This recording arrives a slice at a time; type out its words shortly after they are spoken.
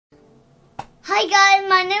Hi guys,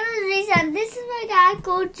 my name is Lisa and this is my dad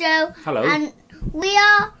called Joe. Hello. And we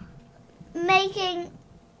are making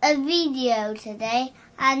a video today,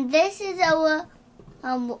 and this is our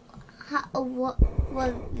what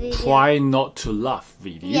video? Try not to laugh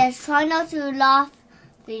video. Yes, try not to laugh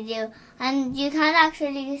video, and you can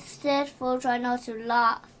actually search for try not to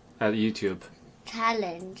laugh At YouTube.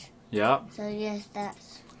 challenge. Yeah. So yes,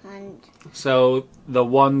 that's and So the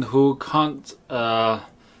one who can't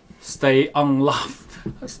stay unlaugh,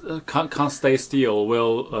 can't stay still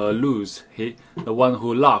will lose. The one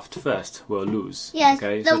who laughed first will lose. Yes,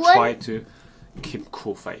 Okay. the So one- try to keep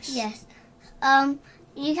cool face. yes,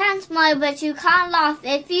 you can smile, but you can't laugh.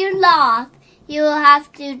 If you laugh, you will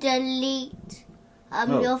have to delete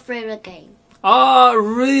your favorite game. Oh,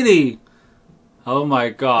 really? Oh my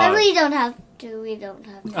But God. we don't have to. We don't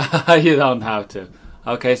have to. You don't have to.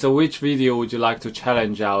 Okay, so which video would you like to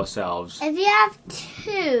challenge ourselves? If you have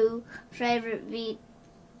two favorite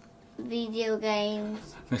video games,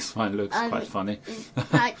 This one looks quite funny.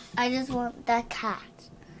 I just want the cat.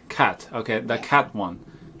 Cat. Okay, the cat one.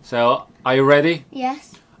 So, are you ready?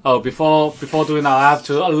 Yes. Oh, before doing that, I have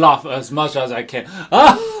to laugh as much as I can.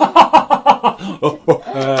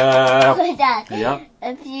 Dad, Yeah.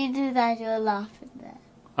 if you do that, you'll laugh at that.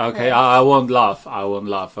 Okay, I won't laugh. I won't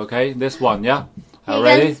laugh. Okay, this one. Yeah. Are you You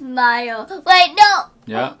ready? can smile. Wait, no.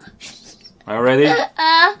 Yeah. Are you ready?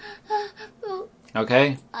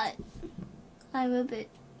 Okay. I'm a bit.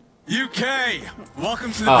 UK,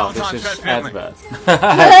 welcome to the Oh, Peloton this is Pet Family.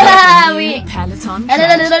 advert. We- Peloton.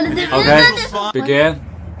 Okay, begin.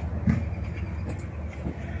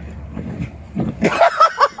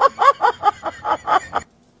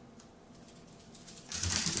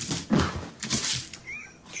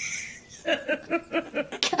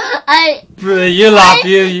 You laugh.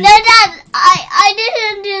 You. No, Dad, I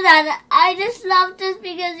didn't do that. I just laughed just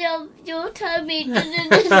because you told me to do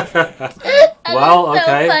this. Well, That's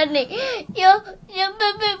okay. so funny.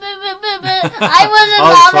 I wasn't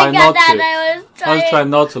I'll try laughing at not that. to. I was I'll try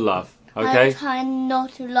not to laugh. I was Okay. trying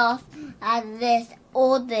not to laugh at this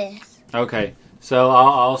or this. Okay. So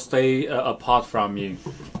I'll stay apart from you.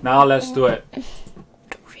 Now let's do it.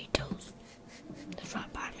 Doritos. That's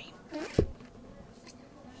right by me.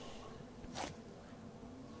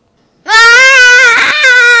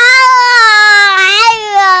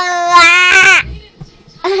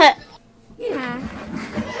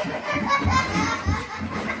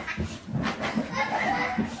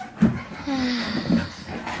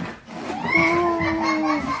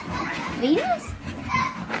 Venus?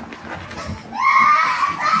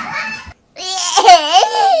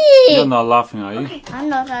 You're not laughing, are you? I'm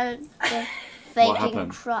not just faking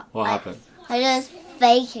happened? cry. What happened? I just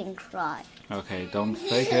faking cry. Okay, don't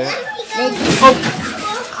fake it.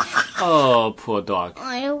 Oh, poor dog.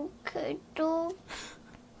 I okay, dog.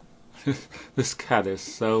 This cat is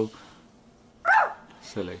so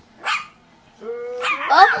silly.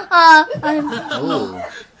 Oh,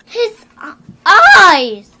 His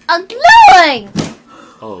eyes are glowing.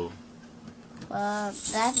 oh.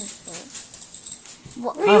 That is cool.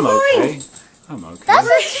 What? I'm okay. I'm okay.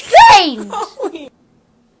 That's strange.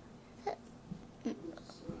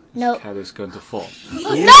 No. Cat is going to fall. No!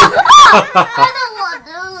 I don't want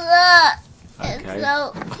to do that. Okay. So,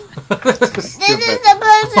 this Stupid. is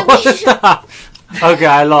supposed to What be. is that? Okay,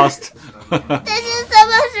 I lost. This is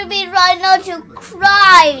supposed to be right not to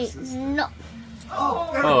cry. No.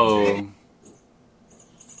 Oh.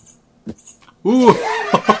 Ooh.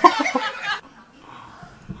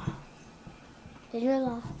 Did you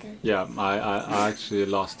laugh again? Yeah, I actually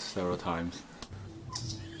lost several times.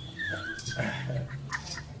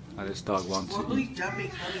 And this dog wants to eat.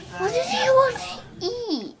 What does he want to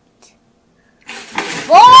eat?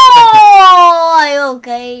 Oh,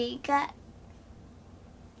 okay, cat.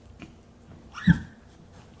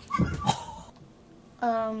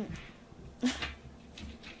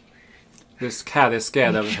 This cat is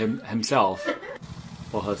scared of himself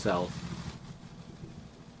or herself.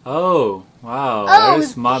 Oh, wow, very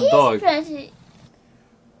smart he's dog. Pretty.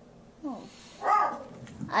 Oh.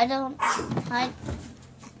 I don't.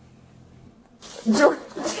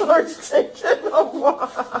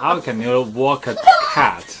 How can you walk a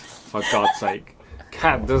cat, for God's sake?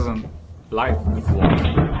 Cat doesn't like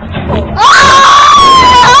walking.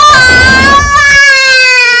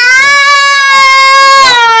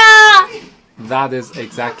 That is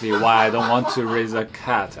exactly why I don't want to raise a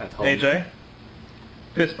cat at home. AJ,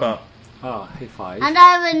 fist bump. Oh, hey, five. And I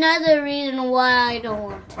have another reason why I don't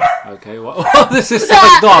want to. Okay, well, oh, this is a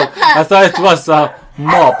dog. I thought it was a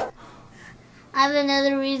mop. I have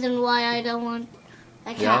another reason why I don't want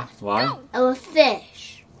a cat. Yeah, why? A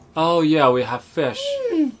fish. Oh yeah, we have fish.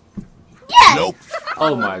 Yes. Nope.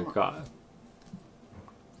 Oh my god.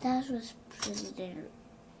 That was pretty.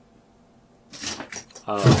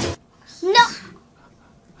 Oh, No.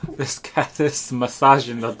 this cat is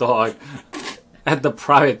massaging the dog at the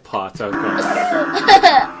private part. Okay.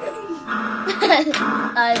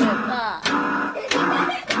 I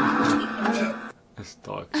forgot. This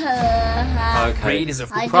dog. Uh-huh. Okay. Raid is a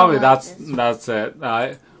I Probably don't like that's this. it.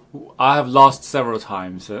 I have lost several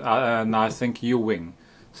times, and I think you win.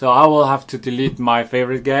 So I will have to delete my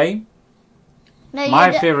favorite game. No,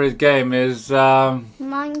 My you favorite game is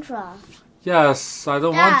Minecraft. yes. I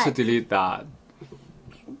don't want to Dad. delete that.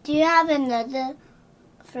 Do you have another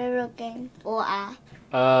favorite game or app?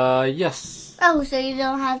 Yes. Oh, so you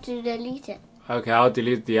don't have to delete it. Okay, I'll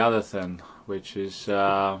delete the other thing, which is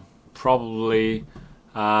probably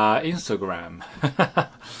Instagram.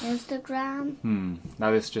 Instagram.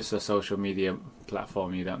 That is just a social media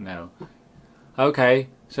platform you don't know. Okay,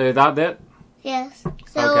 so is that it? Yes.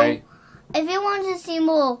 So Okay. if you want to see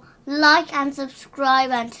more, like and subscribe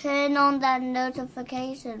and turn on that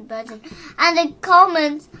notification button. And the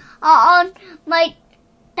comments are on my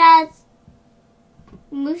dad's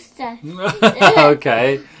mustache.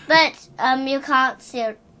 Okay. But you can't see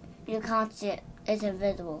it. You can't see it. It's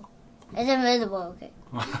invisible. It's invisible. Okay.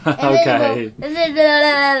 Okay.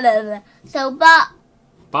 Invisible. So bye.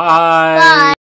 Bye. Bye.